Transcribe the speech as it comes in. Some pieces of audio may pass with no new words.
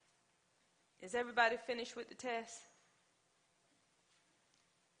Is everybody finished with the test?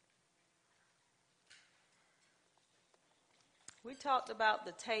 We talked about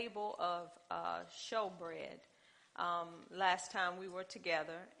the table of showbread last time we were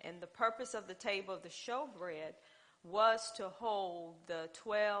together, and the purpose of the table of the showbread was to hold the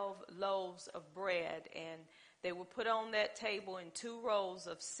 12 loaves of bread, and they were put on that table in 2 rows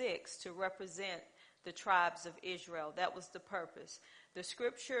of 6 to represent the tribes of Israel. That was the purpose. The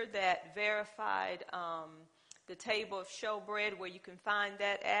scripture that verified the table of showbread, where you can find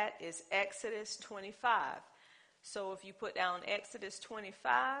that at, is Exodus 25. So if you put down Exodus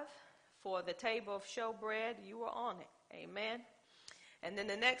 25 for the table of showbread, you were on it. Amen. And then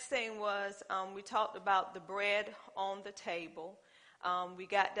the next thing was we talked about the bread on the table. We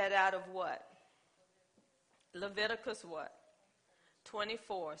got that out of what? Leviticus what?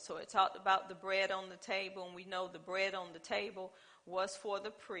 24. So it talked about the bread on the table, and we know the bread on the table was for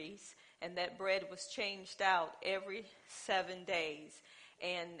the priests, and that bread was changed out every 7 days.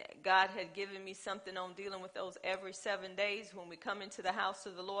 And God had given me something on dealing with those every 7 days. When we come into the house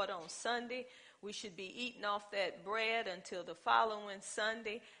of the Lord on Sunday, we should be eating off that bread until the following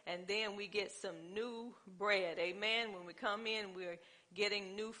Sunday, and then we get some new bread. Amen. When we come in, we're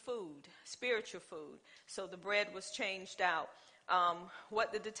getting new food, spiritual food. So the bread was changed out.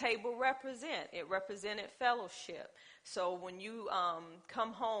 What did the table represent? It represented fellowship. So when you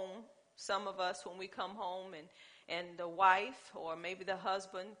come home, some of us, when we come home and the wife or maybe the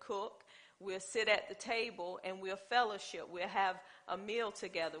husband cook, we'll sit at the table and we'll fellowship. We'll have a meal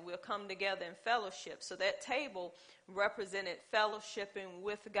together. We'll come together in fellowship. So that table represented fellowshipping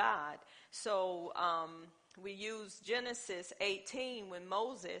with God. So we use Genesis 18 when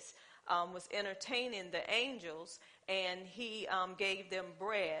Moses was entertaining the angels, and he gave them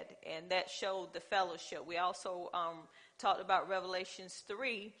bread, and that showed the fellowship. We also talked about Revelations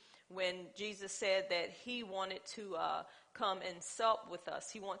 3 when Jesus said that he wanted to come and sup with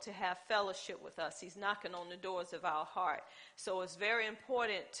us. He wants to have fellowship with us. He's knocking on the doors of our heart. So it's very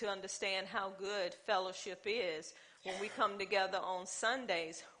important to understand how good fellowship is. When we come together on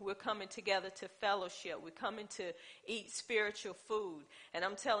Sundays, we're coming together to fellowship. We're coming to eat spiritual food. And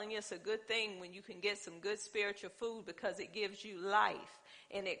I'm telling you, it's a good thing when you can get some good spiritual food, because it gives you life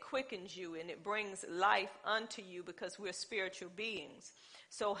and it quickens you and it brings life unto you, because we're spiritual beings.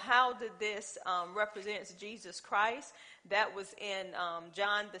 So how did this represent Jesus Christ? That was in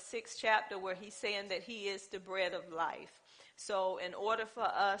John the 6th chapter, where he's saying that he is the bread of life. So in order for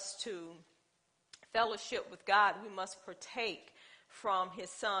us to fellowship with God, we must partake from his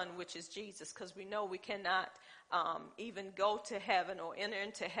son, which is Jesus, because we know we cannot even go to heaven or enter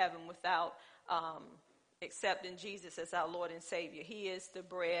into heaven without accepting Jesus as our Lord and Savior. He is the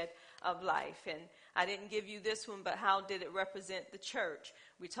bread of life. And I didn't give you this one, but how did it represent the church?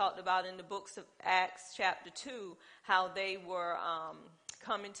 We talked about in the books of Acts chapter 2 how they were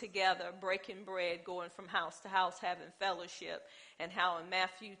coming together, breaking bread, going from house to house, having fellowship, and how in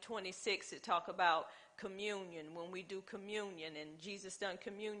Matthew 26 it talk about communion, when we do communion, and Jesus done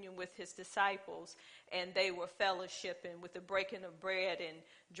communion with his disciples, and they were fellowshipping with the breaking of bread and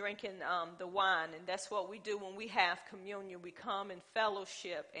drinking the wine. And that's what we do when we have communion. We come in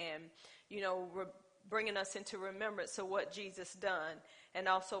fellowship and, bringing us into remembrance of what Jesus done. And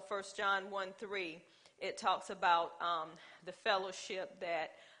also 1 John 1:3, it talks about the fellowship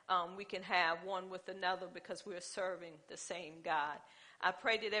that we can have one with another, because we're serving the same God. I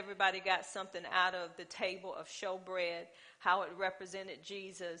pray that everybody got something out of the table of showbread, how it represented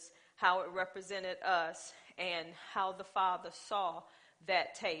Jesus, how it represented us, and how the Father saw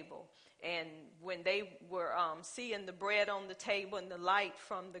that table. And when they were seeing the bread on the table and the light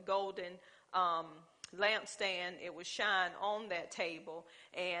from the golden lampstand, it would shine on that table.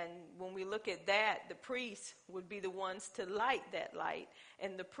 And when we look at that, the priests would be the ones to light that light,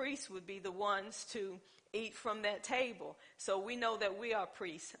 and the priests would be the ones to eat from that table. So we know that we are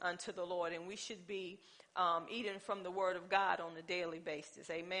priests unto the Lord, and we should be eating from the word of God on a daily basis.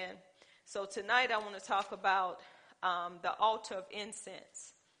 Amen. So tonight I want to talk about the altar of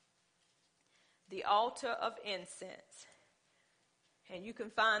incense. The altar of incense. And you can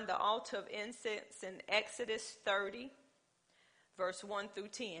find the altar of incense in Exodus 30, verse 1 through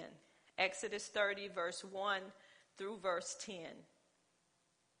 10. Exodus 30, verse 1 through verse 10.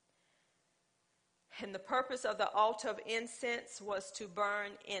 And the purpose of the altar of incense was to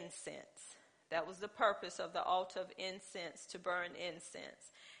burn incense. That was the purpose of the altar of incense, to burn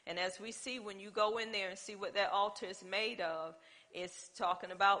incense. And as we see, when you go in there and see what that altar is made of, it's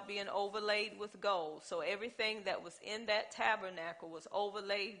talking about being overlaid with gold. So everything that was in that tabernacle was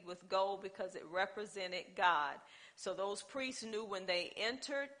overlaid with gold, because it represented God. So those priests knew when they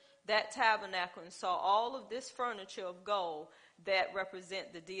entered that tabernacle and saw all of this furniture of gold that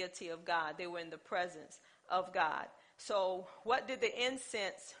represent the deity of God. They were in the presence of God. So what did the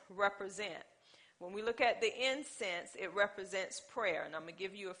incense represent? When we look at the incense, it represents prayer. And I'm going to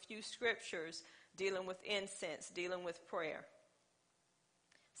give you a few scriptures dealing with incense, dealing with prayer.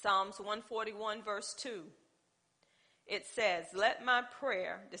 Psalms 141 verse 2. It says, let my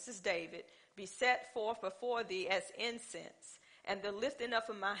prayer, this is David, be set forth before thee as incense, and the lifting up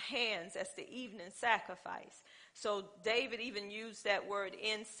of my hands as the evening sacrifice. So David even used that word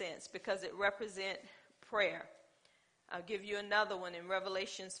incense because it represents prayer. I'll give you another one in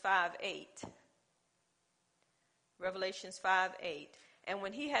Revelations 5:8. Revelations 5:8. And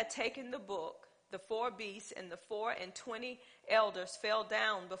when he had taken the book, the 4 beasts and the 24 elders fell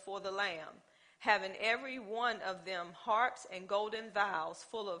down before the Lamb, having every one of them harps and golden vials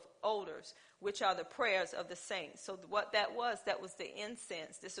full of odors, which are the prayers of the saints. So what that was the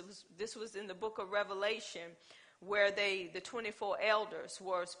incense. This was in the book of Revelation, where the 24 elders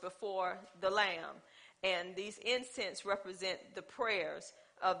were before the Lamb. And these incense represent the prayers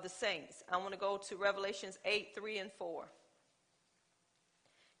of the saints. I want to go to Revelations 8:3 and 4.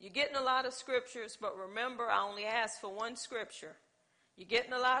 You're getting a lot of scriptures, but remember, I only asked for one scripture. You're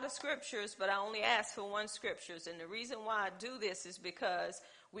getting a lot of scriptures, but I only asked for one scripture. And the reason why I do this is because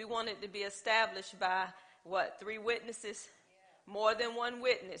we want it to be established by, 3 witnesses? More than one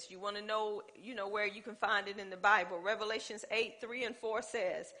witness. You want to know, where you can find it in the Bible. Revelations 8:3 and 4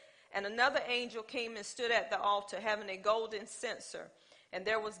 says, and another angel came and stood at the altar, having a golden censer. And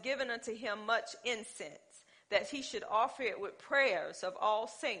there was given unto him much incense, that he should offer it with prayers of all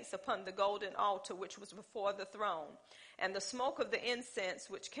saints upon the golden altar which was before the throne. And the smoke of the incense,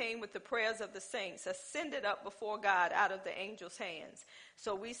 which came with the prayers of the saints, ascended up before God out of the angel's hands.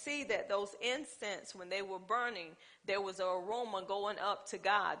 So we see that those incense, when they were burning, there was an aroma going up to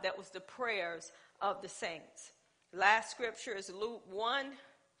God. That was the prayers of the saints. Last scripture is Luke 1,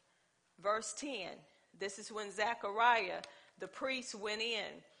 verse 10. This is when Zechariah, the priest, went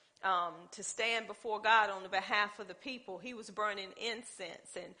in to stand before God on the behalf of the people. He was burning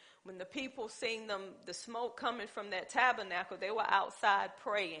incense, and when the people seen the smoke coming from that tabernacle, they were outside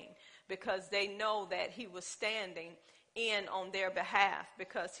praying because they know that he was standing in on their behalf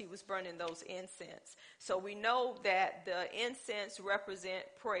because he was burning those incense. So we know that the incense represent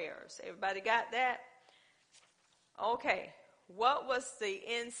prayers. Everybody got that? Okay. What was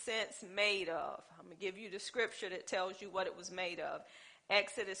the incense made of? I'm going to give you the scripture that tells you what it was made of.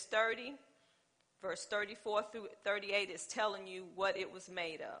 Exodus 30, verse 34 through 38 is telling you what it was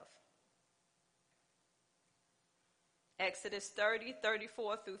made of. Exodus 30,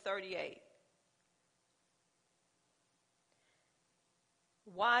 34 through 38.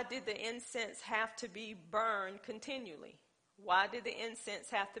 Why did the incense have to be burned continually? Why did the incense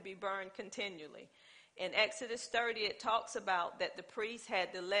have to be burned continually? In Exodus 30, it talks about that the priest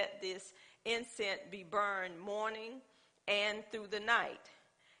had to let this incense be burned morning and through the night.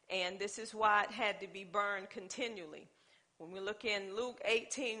 And this is why it had to be burned continually. When we look in Luke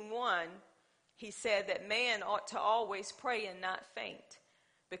 18:1, he said that man ought to always pray and not faint,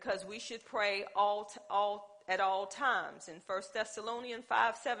 because we should pray at all times. In 1 Thessalonians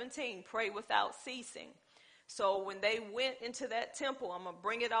 5:17, pray without ceasing. So when they went into that temple, I'm going to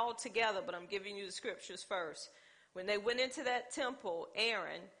bring it all together, but I'm giving you the scriptures first. When they went into that temple,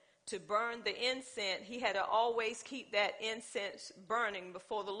 Aaron, to burn the incense, he had to always keep that incense burning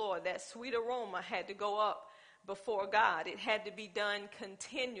before the Lord. That sweet aroma had to go up before God. It had to be done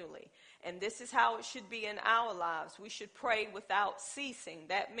continually. And this is how it should be in our lives. We should pray without ceasing.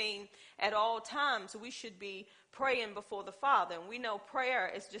 That means at all times we should be praying before the Father. And we know prayer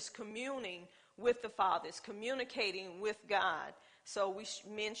is just communing with the Father. It's communicating with God. So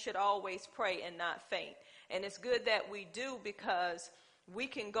men should always pray and not faint. And it's good that we do, because we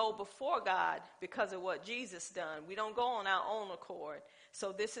can go before God because of what Jesus done. We don't go on our own accord.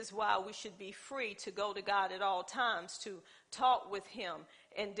 So this is why we should be free to go to God at all times, to talk with him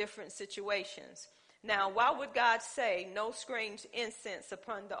in different situations. Now, why would God say no strange incense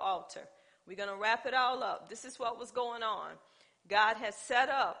upon the altar? We're going to wrap it all up. This is what was going on. God has set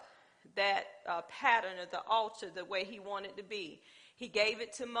up that pattern of the altar the way he wanted to be. He gave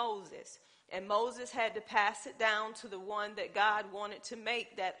it to Moses, and Moses had to pass it down to the one that God wanted to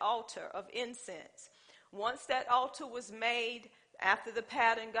make that altar of incense. Once that altar was made, after the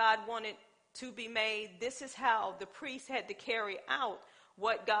pattern God wanted to be made, this is how the priest had to carry out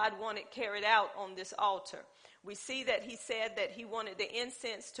what God wanted carried out on this altar. We see that he said that he wanted the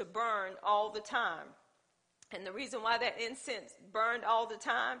incense to burn all the time. And the reason why that incense burned all the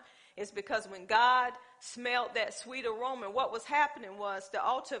time is because when God smelled that sweet aroma. What was happening was the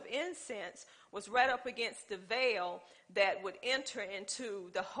altar of incense was right up against the veil that would enter into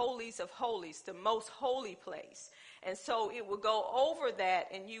the holies of holies, the most holy place. And so it would go over that,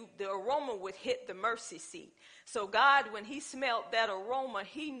 and the aroma would hit the mercy seat. So God, when he smelled that aroma,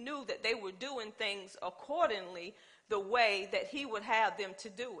 he knew that they were doing things accordingly the way that he would have them to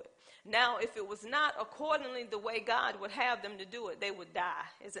do it. Now, if it was not accordingly the way God would have them to do it, they would die.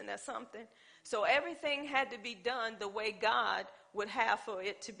 Isn't that something? So everything had to be done the way God would have for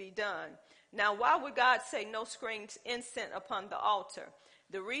it to be done. Now, why would God say no strange incense upon the altar?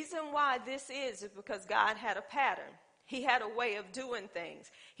 The reason why this is because God had a pattern. He had a way of doing things.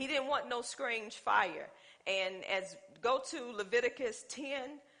 He didn't want no strange fire. And go to Leviticus 10,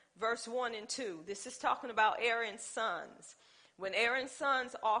 verse 1 and 2. This is talking about Aaron's sons. When Aaron's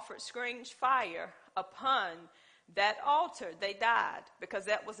sons offered strange fire upon that altar, they died because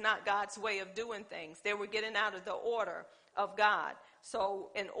that was not God's way of doing things. They were getting out of the order of God. So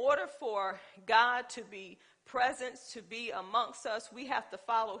in order for God to be present, to be amongst us, we have to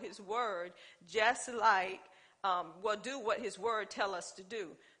follow his word, just like do what his word tell us to do.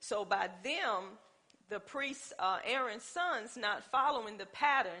 So by them, the priests, Aaron's sons, not following the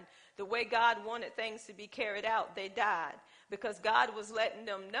pattern, the way God wanted things to be carried out, they died. Because God was letting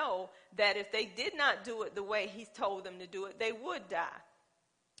them know that if they did not do it the way he told them to do it, they would die.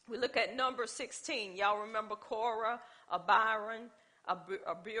 We look at number 16. Y'all remember Korah, Abiram,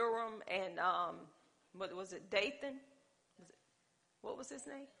 and what was it, Dathan? What was his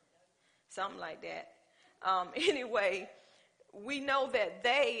name? Something like that. Anyway, we know that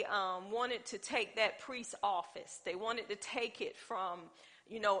they wanted to take that priest's office. They wanted to take it from,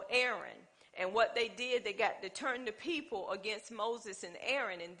 Aaron. And what they did, they turned the people against Moses and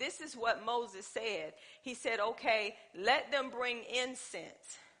Aaron. And this is what Moses said. He said, okay, let them bring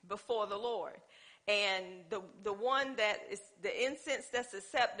incense before the Lord. And the one that is the incense that's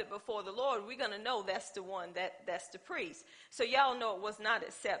accepted before the Lord, we're going to know that's the one that's the priest. So y'all know it was not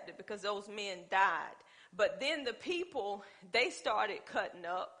accepted because those men died. But then the people, they started cutting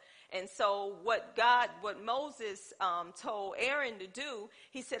up. And so what Moses told Aaron to do,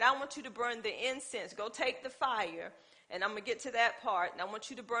 he said, I want you to burn the incense. Go take the fire, and I'm going to get to that part. And I want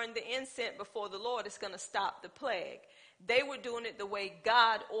you to burn the incense before the Lord. It's going to stop the plague. They were doing it the way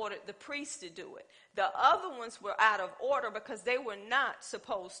God ordered the priests to do it. The other ones were out of order because they were not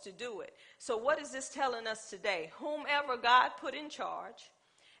supposed to do it. So what is this telling us today? Whomever God put in charge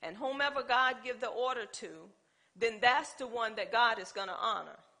and whomever God give the order to, then that's the one that God is going to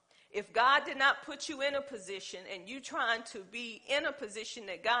honor. If God did not put you in a position and you trying to be in a position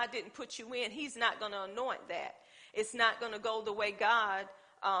that God didn't put you in, he's not going to anoint that. It's not going to go the way God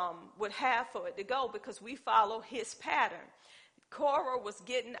would have for it to go because we follow his pattern. Korah was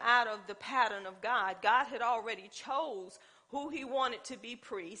getting out of the pattern of God. God had already chose who he wanted to be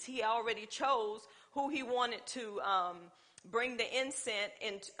priest. He already chose who he wanted to bring the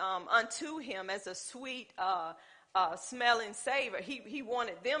incense unto him as a sweet smelling savor. He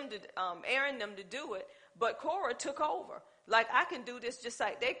wanted them to, Aaron them to do it, but Korah took over. Like, I can do this just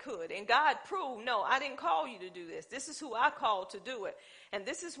like they could. And God proved, no, I didn't call you to do this. This is who I called to do it. And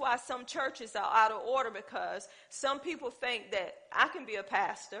this is why some churches are out of order, because some people think that I can be a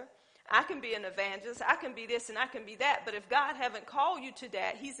pastor, I can be an evangelist, I can be this and I can be that. But if God haven't called you to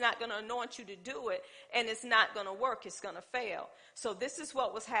that, he's not going to anoint you to do it, and it's not going to work. It's going to fail. So this is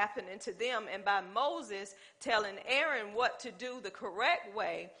what was happening to them. And by Moses telling Aaron what to do the correct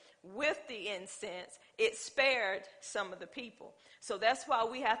way with the incense, it spared some of the people. So that's why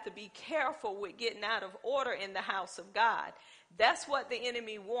we have to be careful with getting out of order in the house of God. That's what the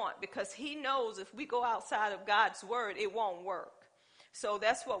enemy wants, because he knows if we go outside of God's word, it won't work. So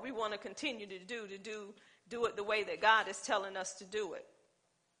that's what we want to continue to do it the way that God is telling us to do it.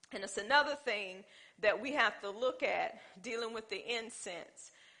 And it's another thing that we have to look at dealing with the incense.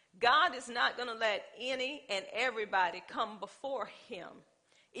 God is not going to let any and everybody come before him,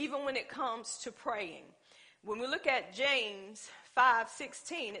 even when it comes to praying. When we look at James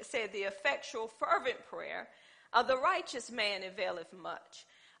 5:16, it said, the effectual fervent prayer of the righteous man availeth much.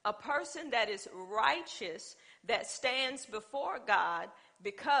 A person that is righteous, that stands before God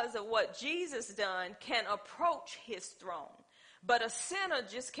because of what Jesus done, can approach his throne. But a sinner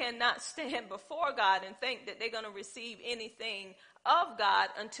just cannot stand before God and think that they're going to receive anything of God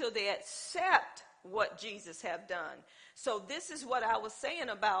until they accept what Jesus have done. So this is what I was saying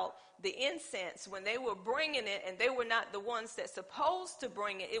about the incense. When they were bringing it and they were not the ones that supposed to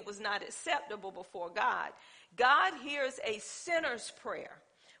bring it, it was not acceptable before God. God hears a sinner's prayer.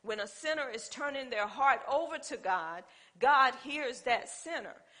 When a sinner is turning their heart over to God, God hears that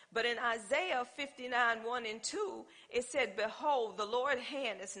sinner. But in Isaiah 59, 1 and 2, it said, behold, the Lord's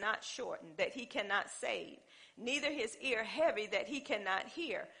hand is not shortened, that he cannot save, neither his ear heavy, that he cannot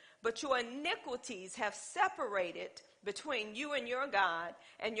hear. But your iniquities have separated between you and your God,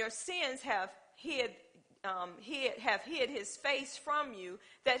 and your sins have hid his face from you,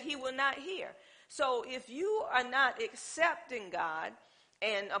 that he will not hear. So if you are not accepting God,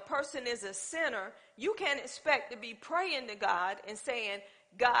 and a person is a sinner, you can't expect to be praying to God and saying,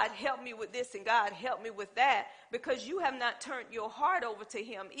 God, help me with this and God, help me with that, because you have not turned your heart over to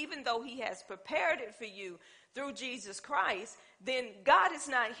him. Even though he has prepared it for you through Jesus Christ, then God is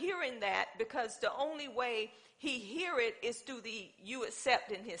not hearing that, because the only way he hear it is through you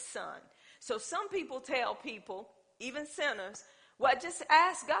accepting his son. So some people tell people, even sinners, well, just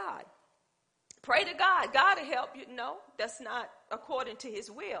ask God. Pray to God. God will help you. No, that's not according to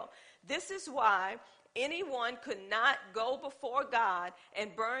his will. This is why anyone could not go before God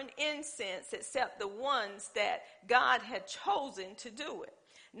and burn incense except the ones that God had chosen to do it.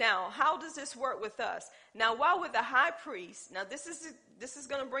 Now, how does this work with us? Now, why would the high priest, now this is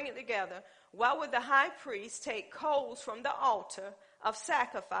going to bring it together, why would the high priest take coals from the altar of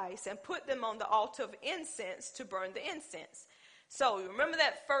sacrifice and put them on the altar of incense to burn the incense? So remember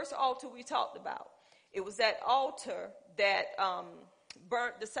that first altar we talked about. It was that altar that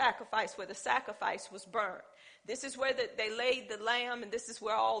burnt the sacrifice, where the sacrifice was burnt. This is where they laid the lamb, and this is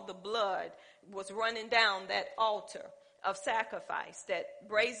where all the blood was running down that altar of sacrifice, that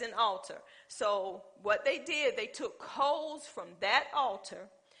brazen altar. So what they did, they took coals from that altar,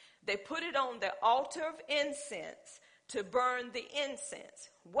 they put it on the altar of incense to burn the incense.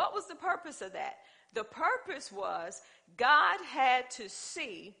 What was the purpose of that? The purpose was God had to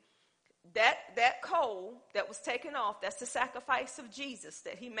see that coal that was taken off. That's the sacrifice of Jesus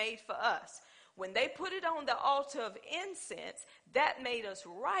that he made for us. When they put it on the altar of incense, that made us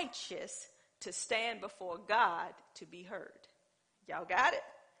righteous to stand before God to be heard. Y'all got it?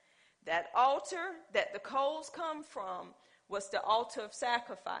 That altar that the coals come from was the altar of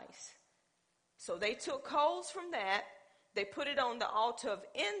sacrifice. So they took coals from that, they put it on the altar of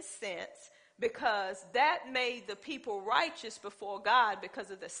incense, because that made the people righteous before God because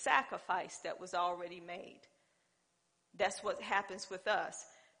of the sacrifice that was already made. That's what happens with us.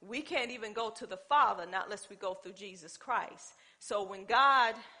 We can't even go to the Father not unless we go through Jesus Christ. So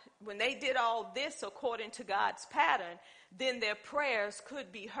when they did all this according to God's pattern, then their prayers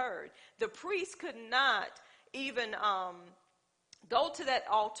could be heard. The priest could not even go to that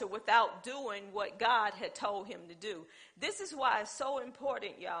altar without doing what God had told him to do. This is why it's so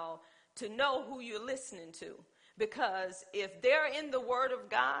important, y'all, to know who you're listening to. Because if they're in the Word of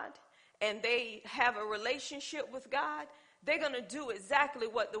God and they have a relationship with God, they're going to do exactly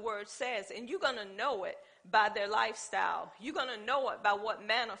what the Word says. And you're going to know it by their lifestyle. You're going to know it by what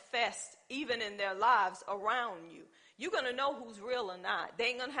manifests even in their lives around you. You're going to know who's real or not. They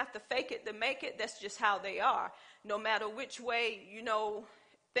ain't going to have to fake it to make it. That's just how they are. No matter which way,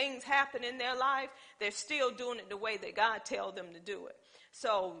 things happen in their life, they're still doing it the way that God tells them to do it.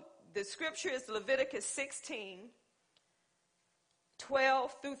 So the scripture is Leviticus 16,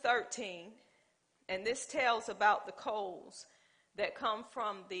 12 through 13. And this tells about the coals that come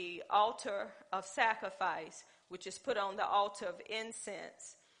from the altar of sacrifice, which is put on the altar of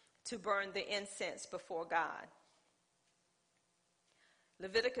incense to burn the incense before God.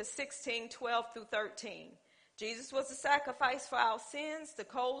 Leviticus 16, 12 through 13. Jesus was the sacrifice for our sins. The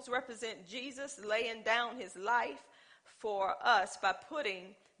coals represent Jesus laying down his life for us by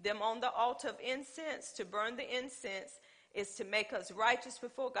putting them on the altar of incense. To burn the incense is to make us righteous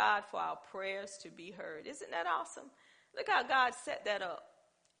before God for our prayers to be heard. Isn't that awesome? Look how God set that up.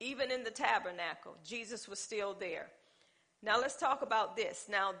 Even in the tabernacle, Jesus was still there. Now let's talk about this.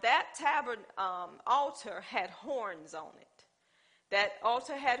 Now that altar had horns on it. That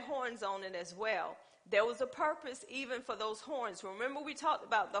altar had horns on it as well. There was a purpose even for those horns. Remember, we talked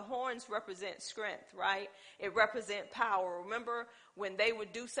about the horns represent strength, right? It represents power. Remember, when they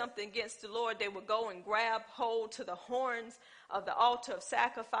would do something against the Lord, they would go and grab hold to the horns of the altar of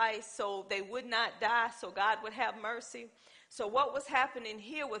sacrifice so they would not die, so God would have mercy. So what was happening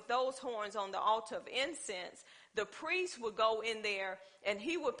here with those horns on the altar of incense, the priest would go in there and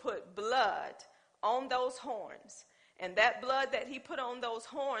he would put blood on those horns. And that blood that he put on those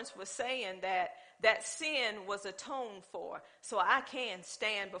horns was saying that sin was atoned for. So I can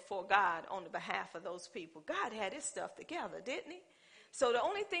stand before God on the behalf of those people. God had his stuff together, didn't he? So the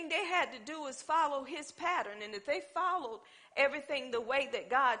only thing they had to do is follow his pattern. And if they followed everything the way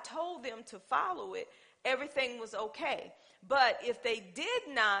that God told them to follow it, everything was okay. But if they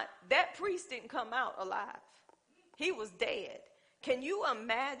did not, that priest didn't come out alive. He was dead. Can you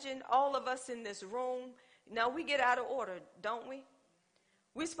imagine all of us in this room? Now we get out of order, don't we?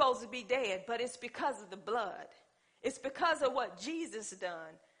 We're supposed to be dead, but it's because of the blood. It's because of what Jesus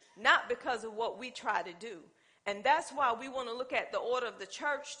done, not because of what we try to do. And that's why we want to look at the order of the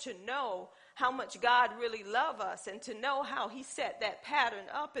church to know how much God really loves us and to know how he set that pattern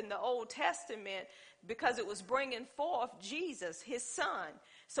up in the Old Testament, because it was bringing forth Jesus, his son.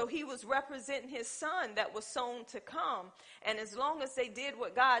 So he was representing his son that was soon to come. And as long as they did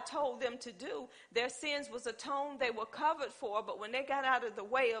what God told them to do, their sins was atoned, they were covered for. But when they got out of the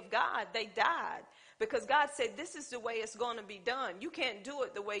way of God, they died. Because God said, this is the way it's going to be done. You can't do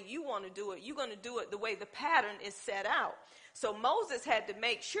it the way you want to do it. You're going to do it the way the pattern is set out. So Moses had to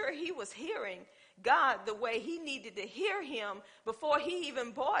make sure he was hearing God the way he needed to hear him before he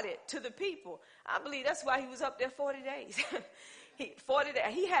even brought it to the people. I believe that's why he was up there 40 days.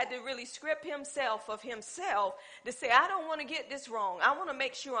 He had to really script himself of himself to say, I don't want to get this wrong. I want to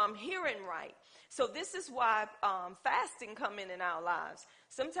make sure I'm hearing right. So this is why fasting come in our lives.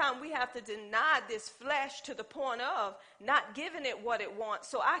 Sometimes we have to deny this flesh to the point of not giving it what it wants,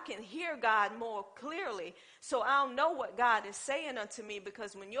 so I can hear God more clearly, so I'll know what God is saying unto me.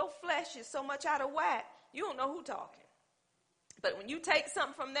 Because when your flesh is so much out of whack, you don't know who's talking. But when you take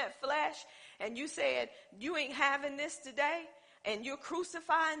something from that flesh and you said, you ain't having this today, and you're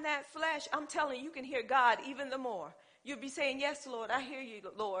crucifying that flesh, I'm telling you, you can hear God even the more. You'll be saying, yes, Lord, I hear you,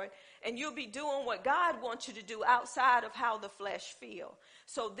 Lord. And you'll be doing what God wants you to do outside of how the flesh feels.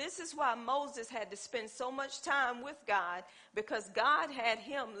 So this is why Moses had to spend so much time with God, because God had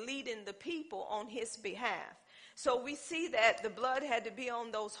him leading the people on his behalf. So we see that the blood had to be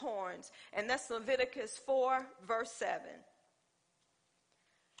on those horns. And that's Leviticus 4, verse 7.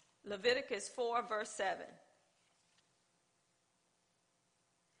 Leviticus 4, verse 7.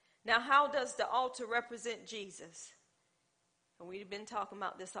 Now, how does the altar represent Jesus? And we've been talking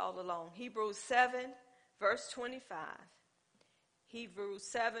about this all along. Hebrews 7, verse 25. Hebrews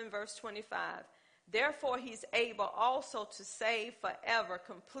 7, verse 25. Therefore, he's able also to save forever,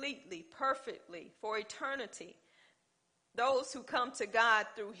 completely, perfectly, for eternity, those who come to God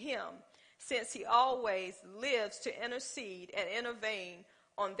through him, since he always lives to intercede and intervene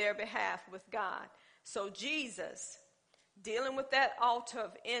on their behalf with God. So Jesus, dealing with that altar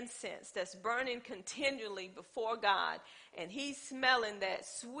of incense that's burning continually before God, and he's smelling that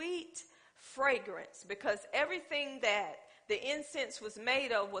sweet fragrance, because everything that the incense was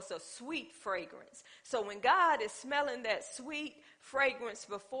made of was a sweet fragrance. So when God is smelling that sweet fragrance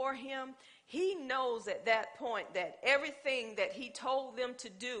before him, he knows at that point that everything that he told them to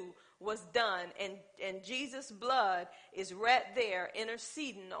do was done, and Jesus' blood is right there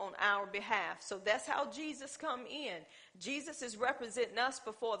interceding on our behalf. So that's how Jesus come in. Jesus is representing us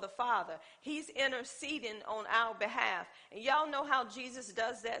before the Father. He's interceding on our behalf. And y'all know how Jesus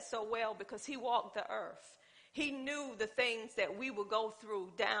does that so well, because he walked the earth. He knew the things that we would go through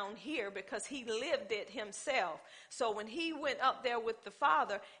down here because he lived it himself. So when he went up there with the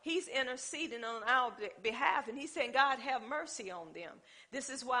Father, he's interceding on our behalf, and he's saying, God, have mercy on them. This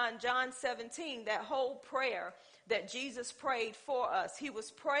is why in John 17, that whole prayer that Jesus prayed for us, he was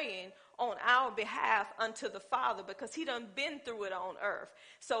praying on our behalf unto the Father, because he done been through it on earth.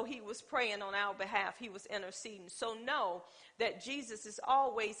 So he was praying on our behalf. He was interceding. So know that Jesus is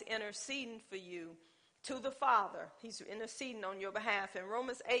always interceding for you to the Father. He's interceding on your behalf. In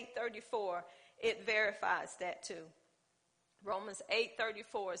Romans 8:34, it verifies that too. Romans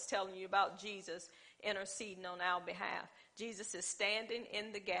 8:34 is telling you about Jesus interceding on our behalf. Jesus is standing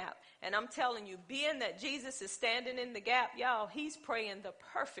in the gap. And I'm telling you, being that Jesus is standing in the gap, y'all, he's praying the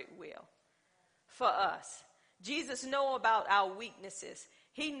perfect will for us. Jesus know about our weaknesses.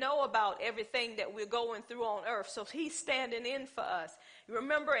 He know about everything that we're going through on earth. So he's standing in for us. You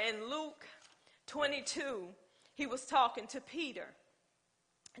remember in Luke 22, he was talking to Peter.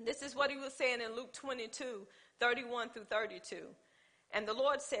 And this is what he was saying in Luke 22, 31 through 32. And the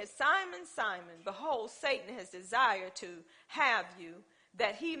Lord said, Simon, Simon, behold, Satan has desired to have you,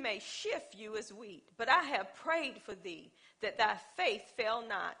 that he may shift you as wheat. But I have prayed for thee, that thy faith fail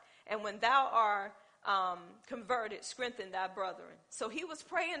not. And when thou art converted, strengthen thy brethren. So he was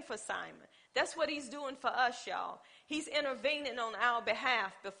praying for Simon. That's what he's doing for us, y'all. He's intervening on our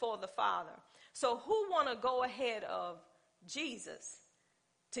behalf before the Father. So who want to go ahead of Jesus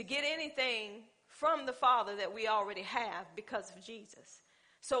to get anything from the Father that we already have because of Jesus?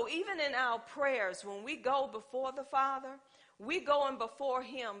 So even in our prayers, when we go before the Father, we going before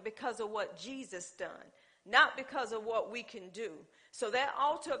him because of what Jesus done. not because of what we can do. So that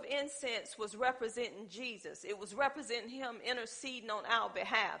altar of incense was representing Jesus. It was representing him interceding on our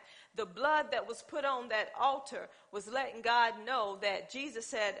behalf. The blood that was put on that altar was letting God know that Jesus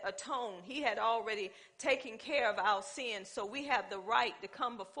had atoned. He had already taken care of our sins. So we have the right to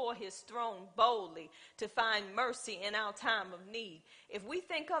come before his throne boldly to find mercy in our time of need. If we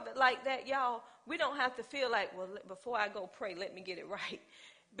think of it like that, y'all, we don't have to feel like, well, before I go pray, let me get it right.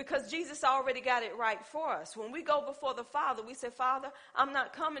 Because Jesus already got it right for us. When we go before the Father, we say, Father, I'm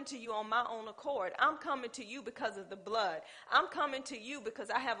not coming to you on my own accord. I'm coming to you because of the blood. I'm coming to you because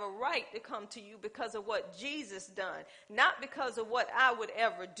I have a right to come to you because of what Jesus done, not because of what I would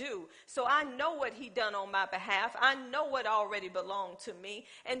ever do. So I know what he done on my behalf. I know what already belonged to me.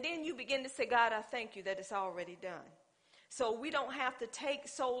 And then you begin to say, God, I thank you that it's already done. So we don't have to take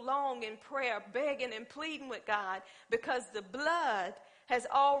so long in prayer, begging and pleading with God, because the blood has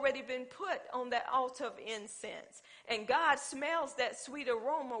already been put on that altar of incense. And God smells that sweet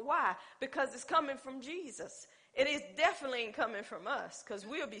aroma. Why? Because it's coming from Jesus. It is definitely ain't coming from us, because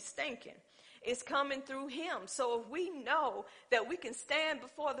we'll be stinking. It's coming through him. So if we know that we can stand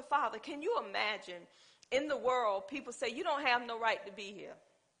before the Father, can you imagine in the world people say, you don't have no right to be here.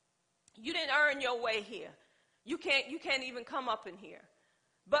 You didn't earn your way here. You can't even come up in here.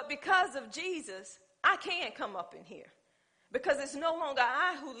 But because of Jesus, I can come up in here. Because it's no longer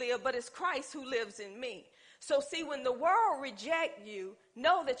I who live, but it's Christ who lives in me. So see, when the world reject you,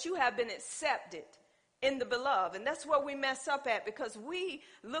 know that you have been accepted in the beloved. And that's where we mess up at, because we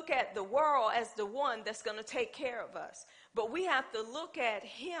look at the world as the one that's going to take care of us. But we have to look at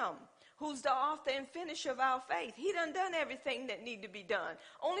him, who's the author and finisher of our faith. He done everything that need to be done.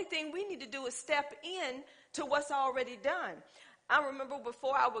 Only thing we need to do is step in to what's already done. I remember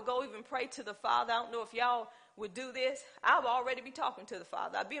before I would go even pray to the Father, I don't know if y'all would do this, I would already be talking to the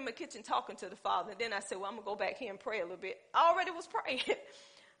Father. I'd be in my kitchen talking to the Father, and then I said, well, I'm going to go back here and pray a little bit. I already was praying.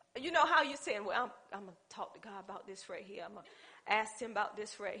 You know how you're saying, well, I'm going to talk to God about this right here. I'm going to ask him about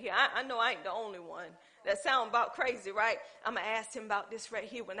this right here. I know I ain't the only one. That sound about crazy, right? I'm going to ask him about this right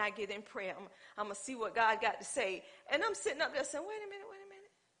here when I get in prayer. I'm going to see what God got to say. And I'm sitting up there saying, wait a minute.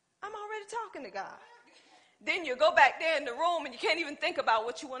 I'm already talking to God. Then you go back there in the room and you can't even think about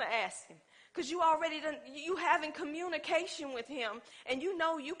what you want to ask him. Because you having communication with him, and you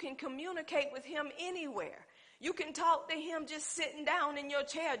know you can communicate with him anywhere. You can talk to him just sitting down in your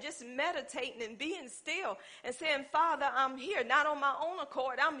chair, just meditating and being still and saying, Father, I'm here, not on my own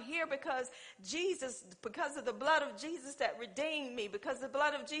accord. I'm here because of the blood of Jesus that redeemed me, because of the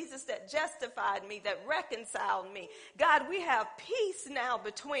blood of Jesus that justified me, that reconciled me. God, we have peace now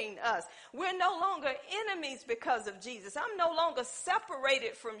between us. We're no longer enemies because of Jesus. I'm no longer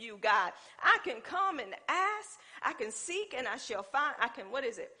separated from you, God. I can come and ask. I can seek and I shall find.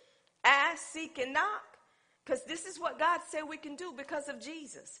 Ask, seek, and knock. Because this is what God said we can do because of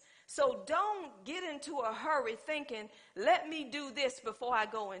Jesus. So don't get into a hurry thinking, let me do this before I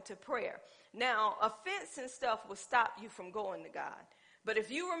go into prayer. Now, offense and stuff will stop you from going to God. But if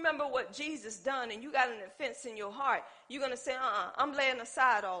you remember what Jesus done and you got an offense in your heart, you're going to say, I'm laying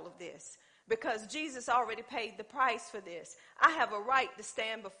aside all of this. Because Jesus already paid the price for this. I have a right to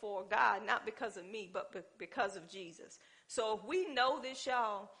stand before God, not because of me, but because of Jesus. So if we know this,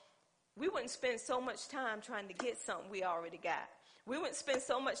 y'all, we wouldn't spend so much time trying to get something we already got. We wouldn't spend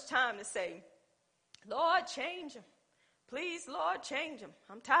so much time to say, Lord, change them. Please, Lord, change them.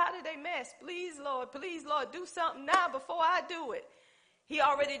 I'm tired of their mess. Please, Lord, do something now before I do it. He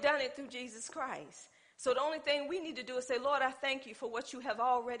already done it through Jesus Christ. So the only thing we need to do is say, Lord, I thank you for what you have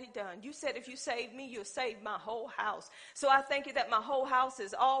already done. You said if you saved me, you'll save my whole house. So I thank you that my whole house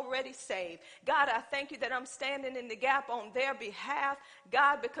is already saved. God, I thank you that I'm standing in the gap on their behalf,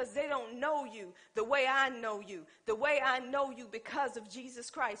 God, because they don't know you the way I know you. The way I know you because of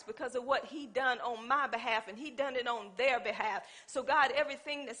Jesus Christ, because of what he done on my behalf, and he done it on their behalf. So God,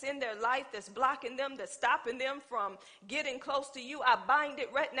 everything that's in their life that's blocking them, that's stopping them from getting close to you, I bind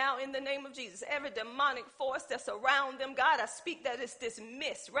it right now in the name of Jesus. Every demonic force that's around them, God, I speak that it's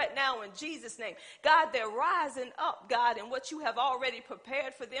dismissed right now in Jesus' name. God, they're rising up, God, in what you have already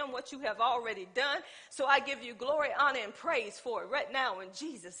prepared for them, what you have already done. So I give you glory, honor, and praise for it right now in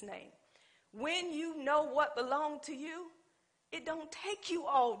Jesus' name. When you know what belongs to you, it don't take you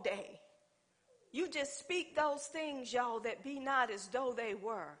all day. You just speak those things, y'all, that be not as though they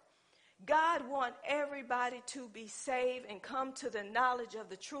were. God wants everybody to be saved and come to the knowledge of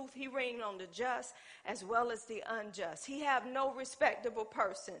the truth. He reigns on the just as well as the unjust. He have no respectable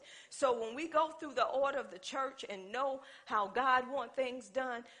person. So when we go through the order of the church and know how God wants things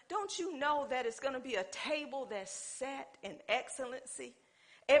done, don't you know that it's going to be a table that's set in excellency?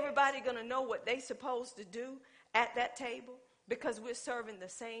 Everybody going to know what they supposed to do at that table because we're serving the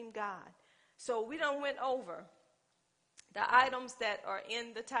same God. So we done went over the items that are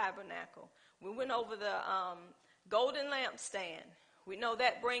in the tabernacle. We went over the golden lampstand. We know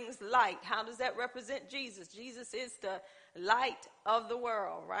that brings light. How does that represent Jesus? Jesus is the light of the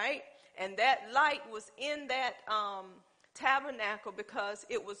world, right? And that light was in that tabernacle because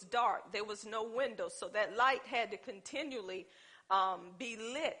it was dark. There was no windows. So that light had to continually be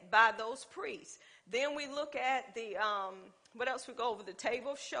lit by those priests. Then we look at the, what else we go over? The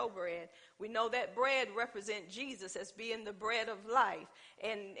table of showbread. We know that bread represents Jesus as being the bread of life.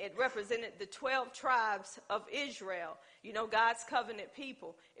 And it represented the 12 tribes of Israel, you know, God's covenant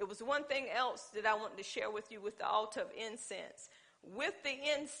people. It was one thing else that I wanted to share with you with the altar of incense. With the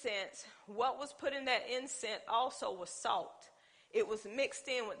incense, what was put in that incense also was salt. It was mixed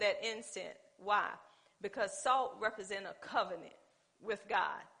in with that incense. Why? Because salt represents a covenant with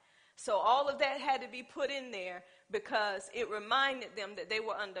God. So all of that had to be put in there because it reminded them that they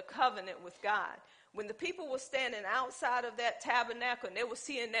were under covenant with God. When the people were standing outside of that tabernacle and they were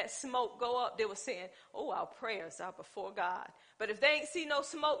seeing that smoke go up, they were saying, oh, our prayers are before God. But if they ain't see no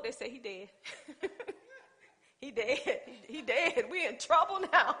smoke, they say, he dead. He dead. He dead. We in trouble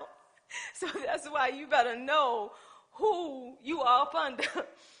now. So that's why you better know who you are up under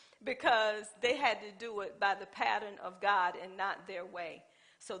because they had to do it by the pattern of God and not their way.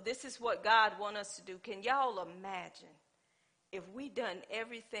 So this is what God wants us to do. Can y'all imagine if we done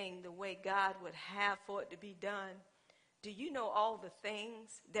everything the way God would have for it to be done? Do you know all the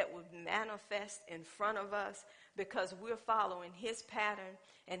things that would manifest in front of us because we're following his pattern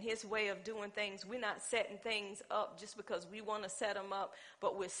and his way of doing things? We're not setting things up just because we want to set them up,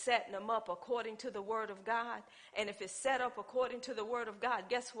 but we're setting them up according to the word of God. And if it's set up according to the word of God,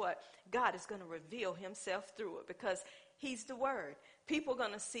 guess what? God is going to reveal himself through it because he's the word. People are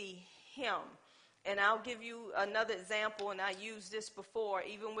going to see him. And I'll give you another example, and I used this before,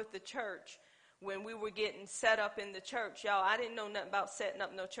 even with the church. When we were getting set up in the church, y'all, I didn't know nothing about setting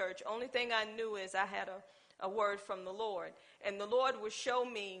up no church. Only thing I knew is I had a word from the Lord. And the Lord would show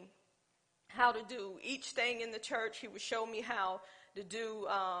me how to do each thing in the church. He would show me how to do,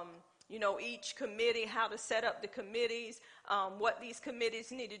 each committee, how to set up the committees, what these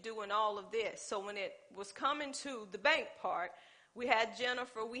committees need to do and all of this. So when it was coming to the bank part, we had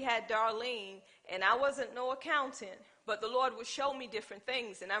Jennifer, we had Darlene, and I wasn't no accountant. But the Lord would show me different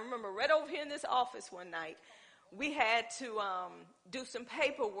things. And I remember right over here in this office one night, we had to do some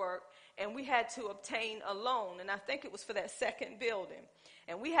paperwork, and we had to obtain a loan. And I think it was for that second building.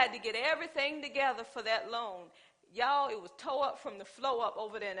 And we had to get everything together for that loan. Y'all, it was tore up from the floor up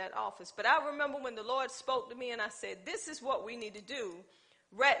over there in that office. But I remember when the Lord spoke to me, and I said, this is what we need to do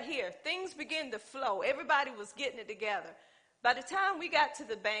right here. Things began to flow. Everybody was getting it together. By the time we got to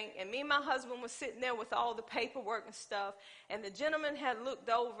the bank, and me and my husband was sitting there with all the paperwork and stuff, and the gentleman had looked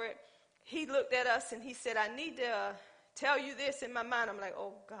over it, he looked at us and he said, I need to tell you this. In my mind, I'm like,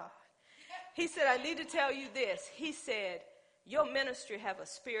 oh, God. He said, I need to tell you this. He said, your ministry have a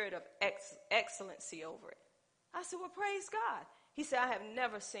spirit of excellency over it. I said, well, praise God. He said, I have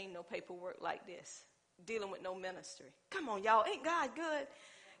never seen no paperwork like this, dealing with no ministry. Come on, y'all. Ain't God good?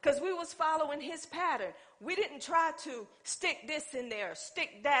 Because we was following his pattern. We didn't try to stick this in there,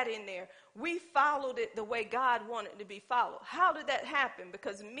 stick that in there. We followed it the way God wanted it to be followed. How did that happen?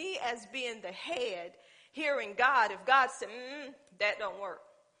 Because me as being the head, hearing God, if God said, that don't work.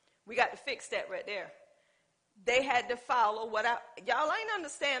 We got to fix that right there. They had to follow y'all ain't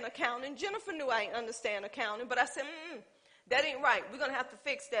understand accounting. Jennifer knew I ain't understand accounting, but I said, that ain't right. We're going to have to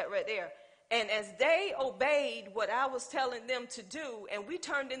fix that right there. And as they obeyed what I was telling them to do, and we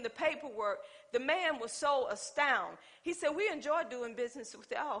turned in the paperwork, the man was so astounded. He said, we enjoy doing business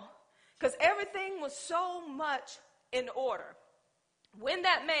with y'all because everything was so much in order. When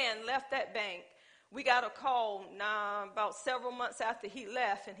that man left that bank, we got a call about several months after he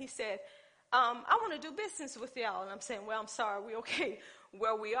left, and he said, I want to do business with y'all. And I'm saying, well, I'm sorry, we're okay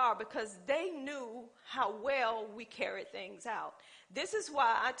where we are, because they knew how well we carried things out. This is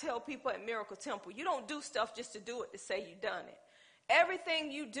why I tell people at Miracle Temple, you don't do stuff just to do it to say you done it. Everything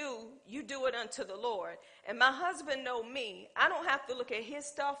you do it unto the Lord. And my husband know me. I don't have to look at his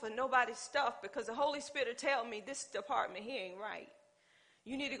stuff or nobody's stuff, because the Holy Spirit will tell me this department here ain't right.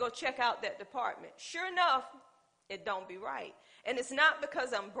 You need to go check out that department. Sure enough, it don't be right. And it's not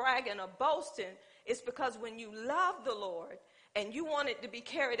because I'm bragging or boasting. It's because when you love the Lord and you want it to be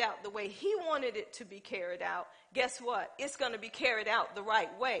carried out the way he wanted it to be carried out, guess what? It's going to be carried out the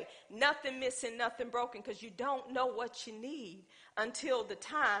right way. Nothing missing, nothing broken, because you don't know what you need until the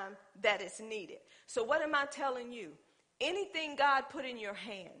time that it's needed. So what am I telling you? anything God put in your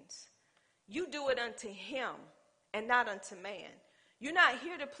hands, you do it unto him and not unto man. You're not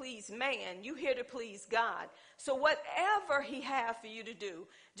here to please man. You're here to please God. So whatever he has for you to do,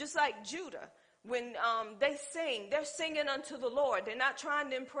 just like Judah, when they sing, they're singing unto the Lord. They're not trying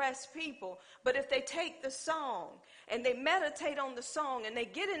to impress people. But if they take the song and they meditate on the song and they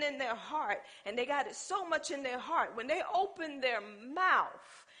get it in their heart and they got it so much in their heart, when they open their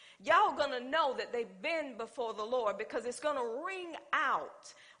mouth, y'all going to know that they've been before the Lord, because it's going to ring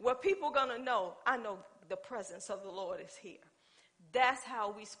out where people are going to know, I know the presence of the Lord is here. That's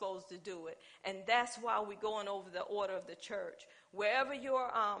how we're supposed to do it. And that's why we're going over the order of the church. Wherever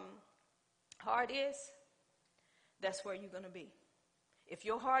your heart is, that's where you're going to be. If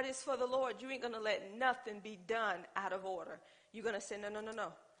your heart is for the Lord, you ain't going to let nothing be done out of order. You're going to say,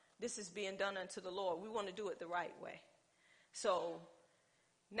 no. This is being done unto the Lord. We want to do it the right way. So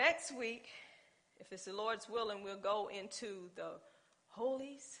next week, if it's the Lord's willing, we'll go into the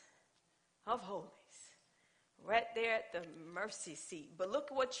holies of holies. Right there at the mercy seat. But look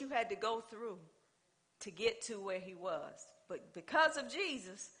at what you had to go through to get to where he was. But because of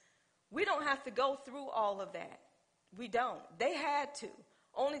Jesus, we don't have to go through all of that. We don't. They had to.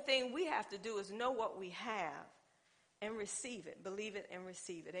 Only thing we have to do is know what we have and receive it. Believe it and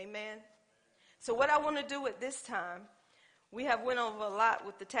receive it. Amen? So what I want to do at this time, we have went over a lot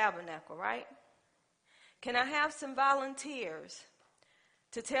with the tabernacle, right? Can I have some volunteers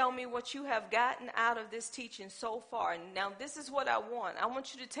to tell me what you have gotten out of this teaching so far? Now, this is what I want. I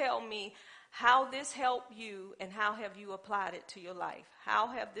want you to tell me how this helped you and how have you applied it to your life. How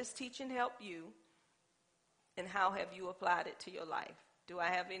have this teaching helped you and how have you applied it to your life? Do I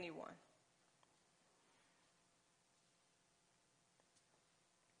have anyone?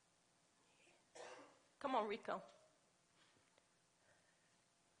 Come on, Rico.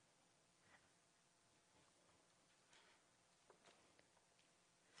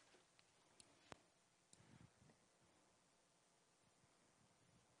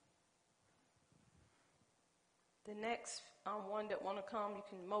 The next one that want to come, you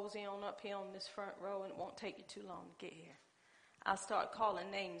can mosey on up here on this front row, and it won't take you too long to get here. I'll start calling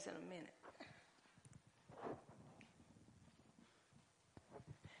names in a minute.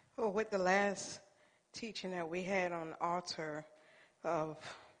 Well, with the last teaching that we had on the altar of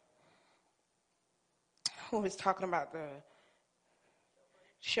who was talking about the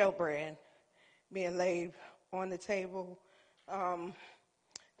showbread being laid on the table,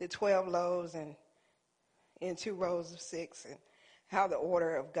 the 12 loaves and in 2 rows of 6, and how the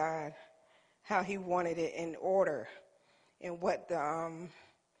order of God, how he wanted it in order, and what the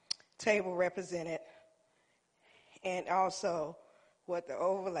table represented, and also what the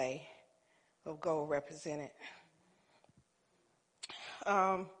overlay of gold represented.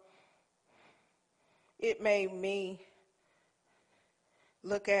 It made me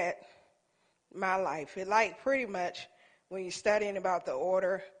look at my life. It like pretty much when you're studying about the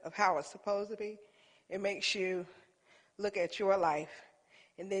order of how it's supposed to be, it makes you look at your life,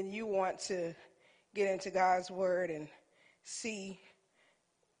 and then you want to get into God's word and see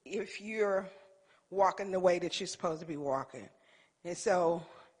if you're walking the way that you're supposed to be walking. And so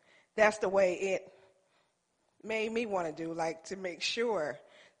that's the way it made me want to do, like to make sure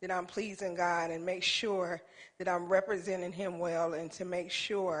that I'm pleasing God and make sure that I'm representing him well, and to make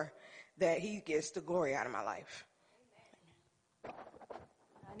sure that he gets the glory out of my life.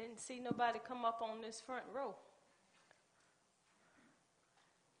 I didn't see nobody come up on this front row.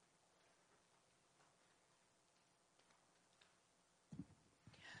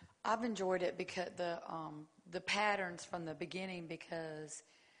 I've enjoyed it because the patterns from the beginning, because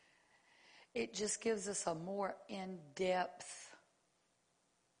it just gives us a more in-depth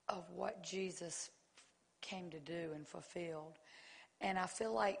of what Jesus came to do and fulfilled. And I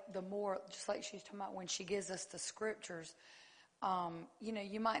feel like the more, just like she's talking about when she gives us the scriptures,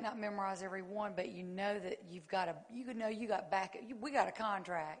 you might not memorize every one, but you know that you got back. We got a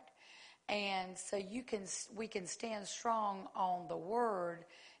contract, and so we can stand strong on the word,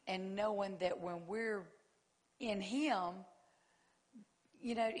 and knowing that when we're in him,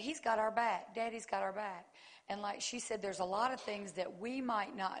 he's got our back. Daddy's got our back. And like she said, there's a lot of things that we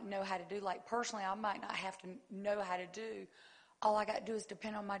might not know how to do. Like personally, I might not have to know how to do. All I got to do is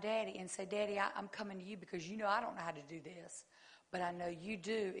depend on my daddy and say, Daddy, I'm coming to you because I don't know how to do this. But I know you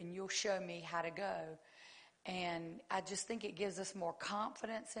do, and you'll show me how to go. And I just think it gives us more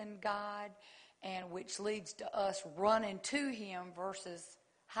confidence in God, and which leads to us running to him versus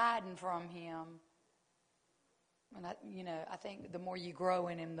hiding from him. And I think the more you grow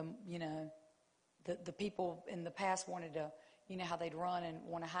in him, the people in the past wanted to, you know, how they'd run and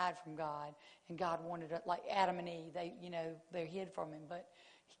want to hide from God. And God wanted to, like Adam and Eve, they hid from him. But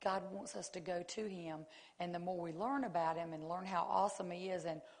God wants us to go to him. And the more we learn about him and learn how awesome he is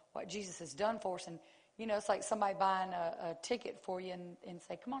and what Jesus has done for us. And, you know, it's like somebody buying a ticket for you and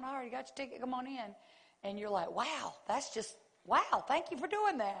say, come on, I already got your ticket, come on in. And you're like, wow, wow, thank you for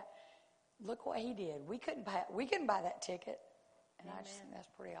doing that. Look what he did. We couldn't buy that ticket. And I just think that's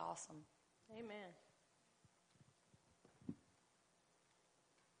pretty awesome. Amen.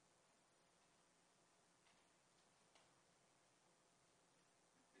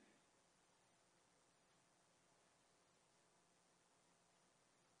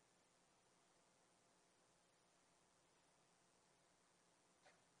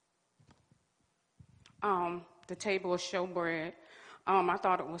 The table of showbread. I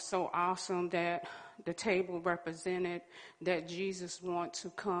thought it was so awesome that the table represented that Jesus wants to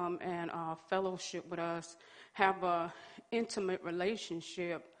come and fellowship with us, have an intimate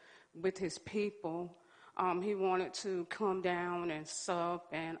relationship with his people. He wanted to come down and sup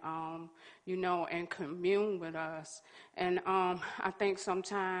and, and commune with us. And I think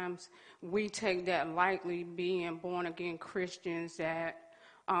sometimes we take that lightly, being born-again Christians, that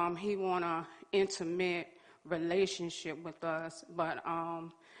he want an intimate relationship with us. But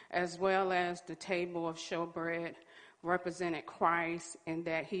as well as the table of showbread represented Christ, and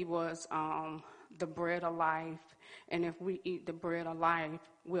that he was the bread of life. And if we eat the bread of life,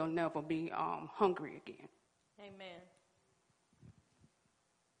 we'll never be hungry again. Amen.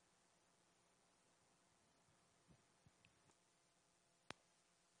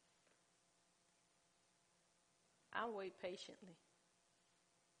 I'll wait patiently.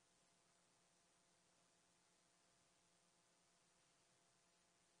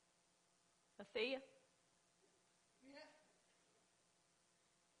 Athea?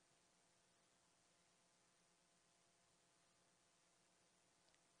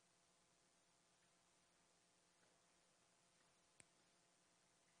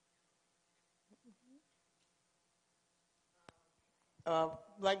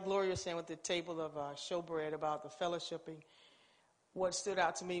 Like Gloria was saying with the table of showbread about the fellowshipping, what stood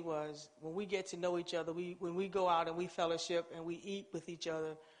out to me was when we get to know each other, when we go out and we fellowship and we eat with each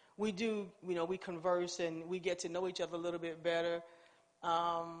other, we do, we converse and we get to know each other a little bit better.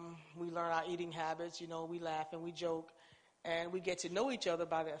 We learn our eating habits, we laugh and we joke, and we get to know each other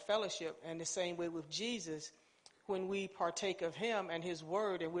by that fellowship. And the same way with Jesus, when we partake of him and his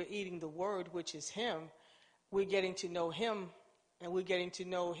word and we're eating the word, which is him, we're getting to know him and we're getting to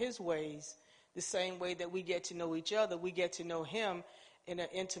know his ways. The same way that we get to know each other, we get to know him in an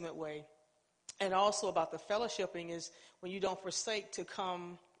intimate way. And also about the fellowshipping is when you don't forsake to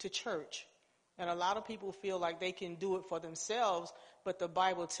come to church. And a lot of people feel like they can do it for themselves, but the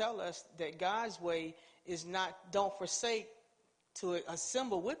Bible tells us that God's way is not, don't forsake to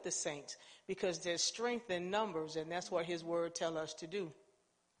assemble with the saints, because there's strength in numbers, and that's what his word tells us to do.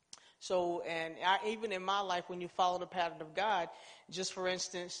 So, and even in my life, when you follow the pattern of God, just for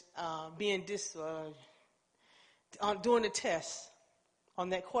instance, doing the test on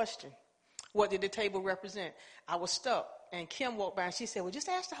that question, what did the table represent? I was stuck, and Kim walked by and she said, well, just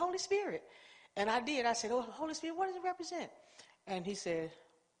ask the Holy Spirit. And I did. I said, oh, Holy Spirit, what does it represent? And he said,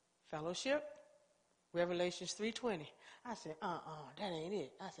 fellowship, Revelations 3:20. I said, that ain't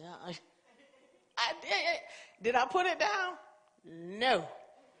it. I said, I did. Did I put it down? No.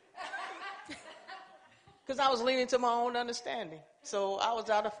 Because I was leaning to my own understanding. So I was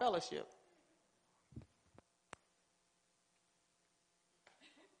out of fellowship.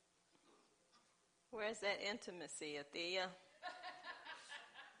 Where's that intimacy, Athea?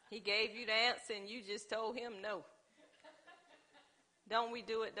 He gave you the answer and you just told him no. Don't we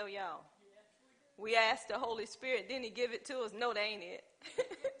do it though, y'all? We ask the Holy Spirit, didn't he give it to us? No, that ain't it.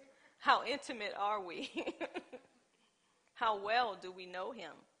 How intimate are we? How well do we know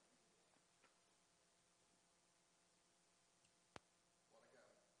him?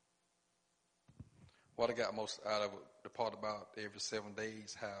 What I got most out of the part about every 7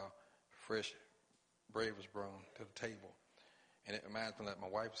 days, how fresh bread was brought to the table. And it reminds me, like my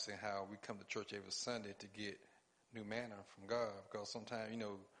wife was saying, how we come to church every Sunday to get new manna from God. Because sometimes,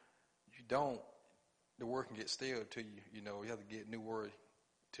 the word can get stale to you. You have to get new word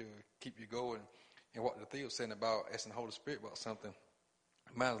to keep you going. And what the Theo was saying about asking the Holy Spirit about something,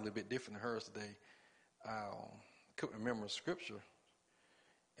 mine's a little bit different than hers today. I couldn't remember scripture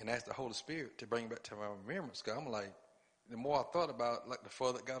and asked the Holy Spirit to bring back to my remembrance. Because I'm like, the more I thought about it, like the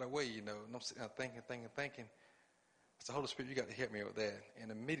further it got away, and I'm sitting there thinking. I said, Holy Spirit, you got to help me with that. And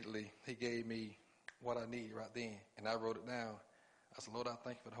immediately he gave me what I need right then. And I wrote it down. I said, Lord, I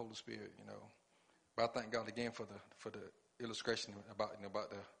thank you for the Holy Spirit, But I thank God again for the illustration about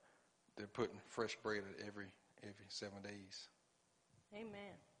the putting fresh bread at every 7 days.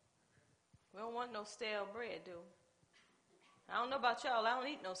 Amen. We don't want no stale bread, do we? I don't know about y'all. I don't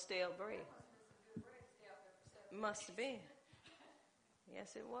eat no stale bread. Must have been.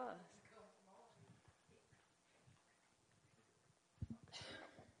 Yes, it was.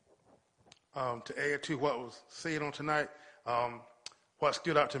 To add to what was said on tonight, what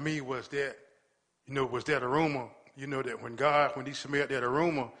stood out to me was that, was that aroma, that when he smelled that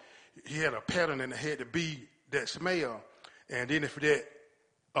aroma, he had a pattern and it had to be that smell. And then if that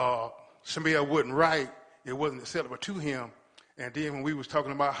smell wasn't right, it wasn't acceptable to him. And then when we was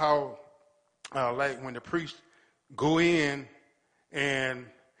talking about how, like when the priest go in and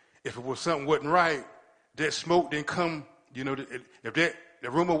if it was something wasn't right, that smoke didn't come, if the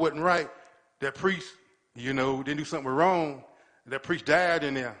aroma wasn't right, that priest, didn't do something wrong. That priest died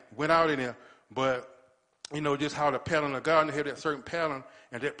in there, went out in there. But, just how the pattern of God, and have that certain pattern,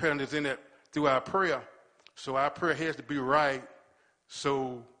 and that pattern is in that through our prayer. So our prayer has to be right.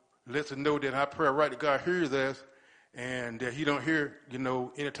 So let's know that our prayer right, that God hears us, and that he don't hear,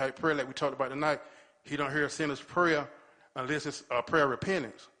 any type of prayer like we talked about tonight. He don't hear a sinner's prayer unless it's a prayer of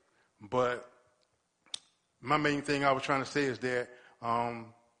repentance. But my main thing I was trying to say is that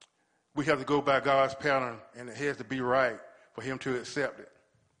we have to go by God's pattern, and it has to be right for him to accept it.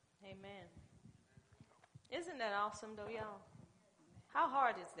 Amen. Isn't that awesome, though, y'all? How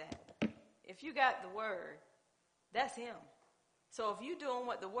hard is that? If you got the word, that's him. So if you doing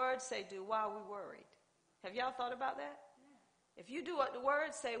what the word say do, why are we worried? Have y'all thought about that? If you do what the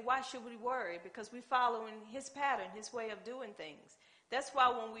word say, why should we worry? Because we following his pattern, his way of doing things. That's why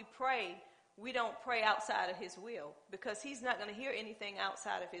when we pray, we don't pray outside of his will, because he's not going to hear anything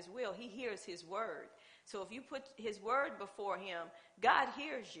outside of his will. He hears his word. So if you put his word before him, God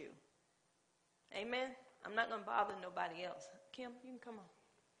hears you. Amen? I'm not going to bother nobody else. Kim, you can come on.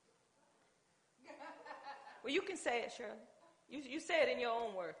 Well, you can say it, Shirley. You say it in your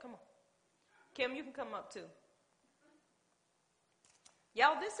own word. Come on. Kim, you can come up too.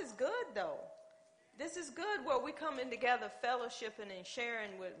 Y'all, this is good, though. This is good where we coming together, fellowshipping and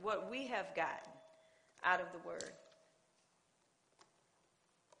sharing with what we have gotten out of the word.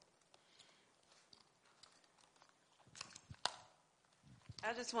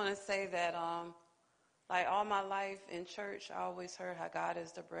 I just want to say that, like all my life in church, I always heard how God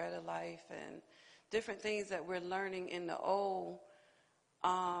is the bread of life and different things that we're learning in the old.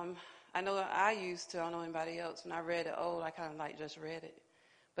 I know I used to, I don't know anybody else, when I read the old, I kind of like just read it.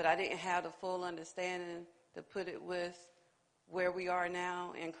 But I didn't have the full understanding to put it with where we are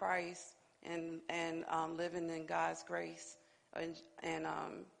now in Christ and living in God's grace and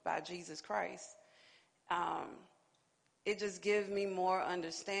by Jesus Christ. It just gives me more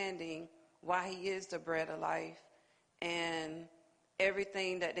understanding why he is the bread of life, and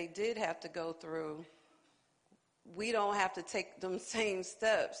everything that they did have to go through, we don't have to take them same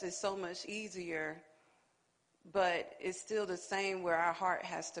steps. It's so much easier, but it's still the same where our heart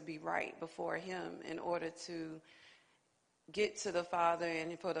has to be right before him in order to get to the Father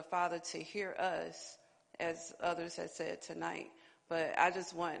and for the Father to hear us, as others have said tonight. But I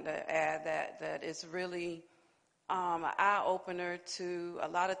just wanted to add that it's really an eye-opener to a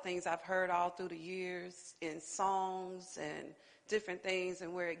lot of things I've heard all through the years in songs and different things,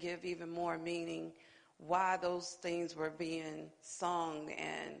 and where it gives even more meaning why those things were being sung.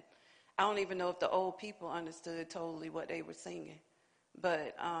 And I don't even know if the old people understood totally what they were singing.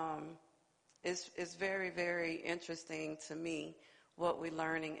 But it's very, very interesting to me what we're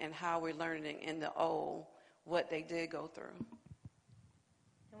learning and how we're learning in the old, what they did go through.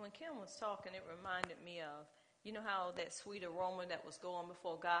 And when Kim was talking, it reminded me of, you know how that sweet aroma that was going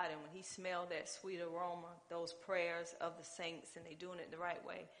before God, and when he smelled that sweet aroma, those prayers of the saints, and they doing it the right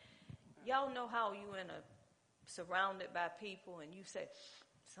way. Y'all know how you surrounded by people and you say,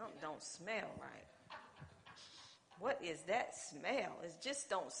 something don't smell right. What is that smell? It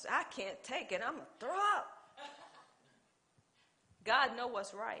just I can't take it. I'm going to throw up. God know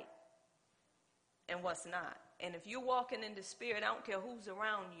what's right and what's not. And if you're walking in the spirit, I don't care who's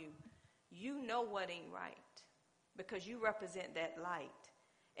around you, you know what ain't right because you represent that light.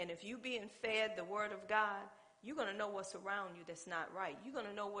 And if you being fed the word of God, you're going to know what's around you that's not right. You're going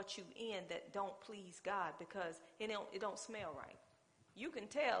to know what you in that don't please God because it don't smell right. You can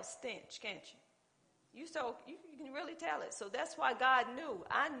tell stench, can't you? You can really tell it. So that's why God knew.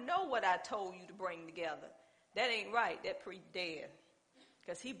 I know what I told you to bring together. That ain't right. That pre-dead.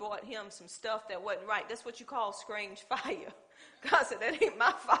 Because he bought him some stuff that wasn't right. That's what you call strange fire. God said, that ain't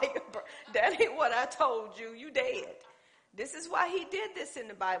my fire. That ain't what I told you. You dead. This is why he did this in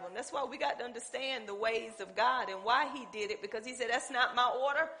the Bible. And that's why we got to understand the ways of God and why he did it. Because he said, that's not my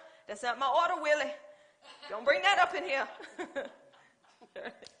order. That's not my order, Willie. Don't bring that up in here.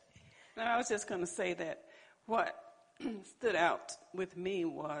 No, I was just going to say that what stood out with me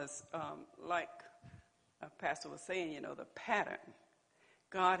was, like Pastor was saying, the pattern.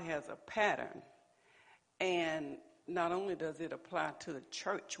 God has a pattern. And not only does it apply to the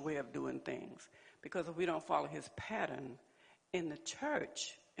church way of doing things, because if we don't follow his pattern in the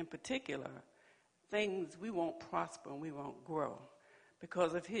church in particular, we won't prosper and we won't grow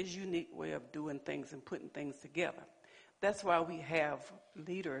because of his unique way of doing things and putting things together. That's why we have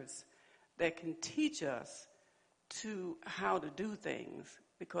leaders that can teach us to how to do things,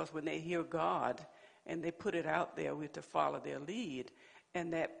 because when they hear God and they put it out there, we have to follow their lead,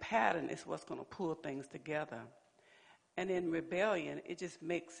 and that pattern is what's going to pull things together. And in rebellion, it just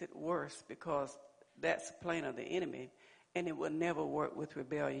makes it worse because that's the plan of the enemy, and it will never work with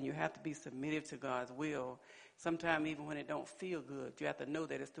rebellion. You have to be submitted to God's will. Sometimes even when it don't feel good, you have to know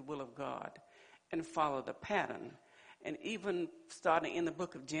that it's the will of God and follow the pattern. And even starting in the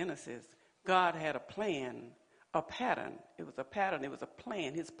book of Genesis, God had a plan, a pattern. It was a pattern. It was a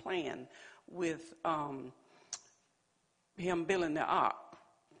plan, his plan with him building the ark.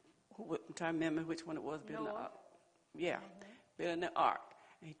 I'm trying to remember which one it was building the ark. Yeah, building the ark.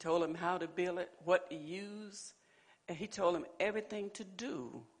 And he told him how to build it, what to use, and he told him everything to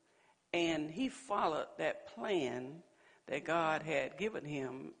do. And he followed that plan that God had given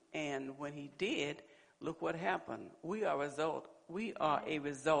him. And when he did, look what happened. We are a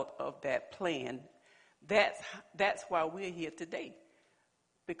result of that plan. That's why we're here today.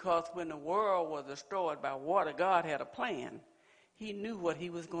 Because when the world was destroyed by water, God had a plan. He knew what he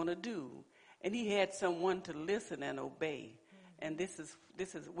was going to do. And he had someone to listen and obey. And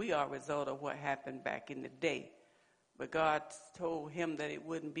we are a result of what happened back in the day. But God told him that it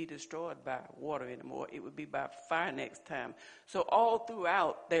wouldn't be destroyed by water anymore. It would be by fire next time. So all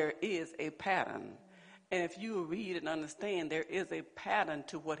throughout, there is a pattern. And if you read and understand, there is a pattern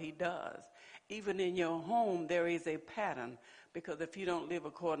to what he does. Even in your home, there is a pattern. Because if you don't live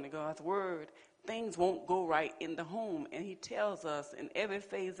according to God's word, things won't go right in the home. And he tells us in every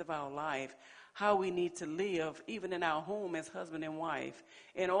phase of our life how we need to live, even in our home as husband and wife,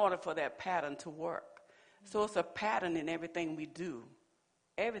 in order for that pattern to work. So it's a pattern in everything we do.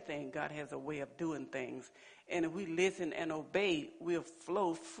 Everything, God has a way of doing things. And if we listen and obey, we'll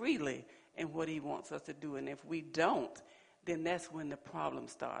flow freely in what he wants us to do. And if we don't, then that's when the problem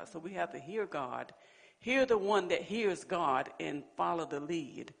starts. So we have to hear God, hear the one that hears God, and follow the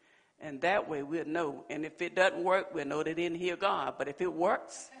lead. And that way we'll know. And if it doesn't work, we'll know they didn't hear God. But if it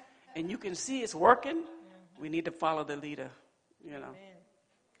works and you can see it's working, we need to follow the leader, Amen.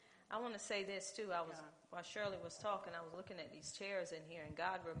 I want to say this too. While Shirley was talking, I was looking at these chairs in here, and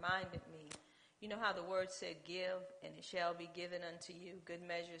God reminded me, you know how the word said, give, and it shall be given unto you. Good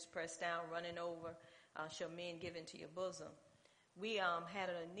measures, pressed down, running over, shall men give into your bosom. We had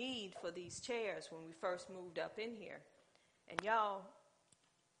a need for these chairs when we first moved up in here. And y'all,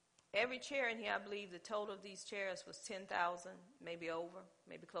 every chair in here, I believe the total of these chairs was 10,000, maybe over,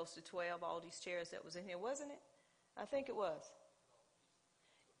 maybe close to 12, all these chairs that was in here, wasn't it? I think it was.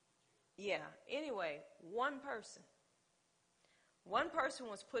 Yeah. Anyway, one person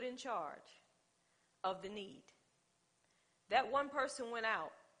was put in charge of the need. That one person went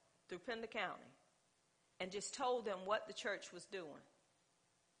out through Pender County and just told them what the church was doing.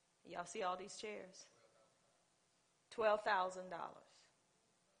 Y'all see all these chairs? $12,000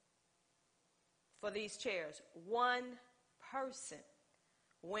 for these chairs. One person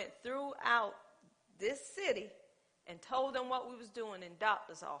went throughout this city and told them what we was doing in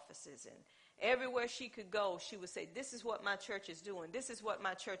doctor's offices, and everywhere she could go, she would say, this is what my church is doing. This is what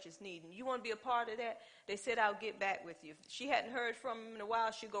my church is needing. You want to be a part of that? They said, I'll get back with you. If she hadn't heard from him in a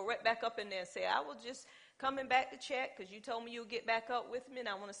while, she'd go right back up in there and say, I was just coming back to check because you told me you'll get back up with me, and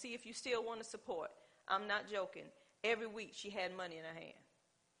I want to see if you still want to support. I'm not joking. Every week she had money in her hand.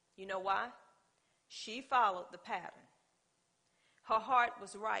 You know why? She followed the pattern. Her heart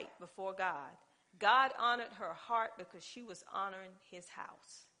was right before God. God honored her heart because she was honoring his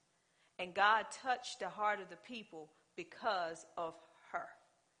house. And God touched the heart of the people because of her.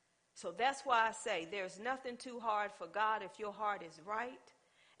 So that's why I say there's nothing too hard for God if your heart is right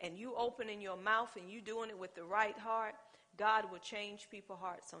and you opening your mouth and you doing it with the right heart. God will change people's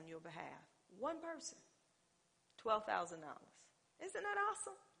hearts on your behalf. One person, $12,000. Isn't that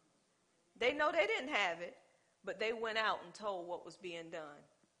awesome? They know they didn't have it, but they went out and told what was being done,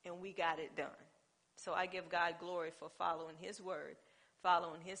 and we got it done. So I give God glory for following his word,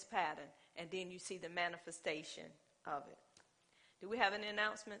 following his pattern, and then you see the manifestation of it. Do we have any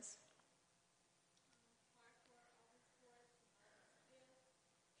announcements?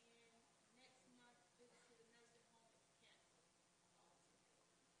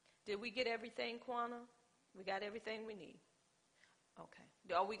 Did we get everything, Quana? We got everything we need?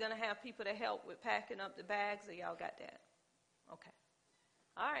 Okay. Are we going to have people to help with packing up the bags, or y'all got that? Okay.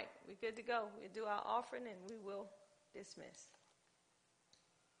 All right. We're good to go. We'll do our offering, and we will dismiss.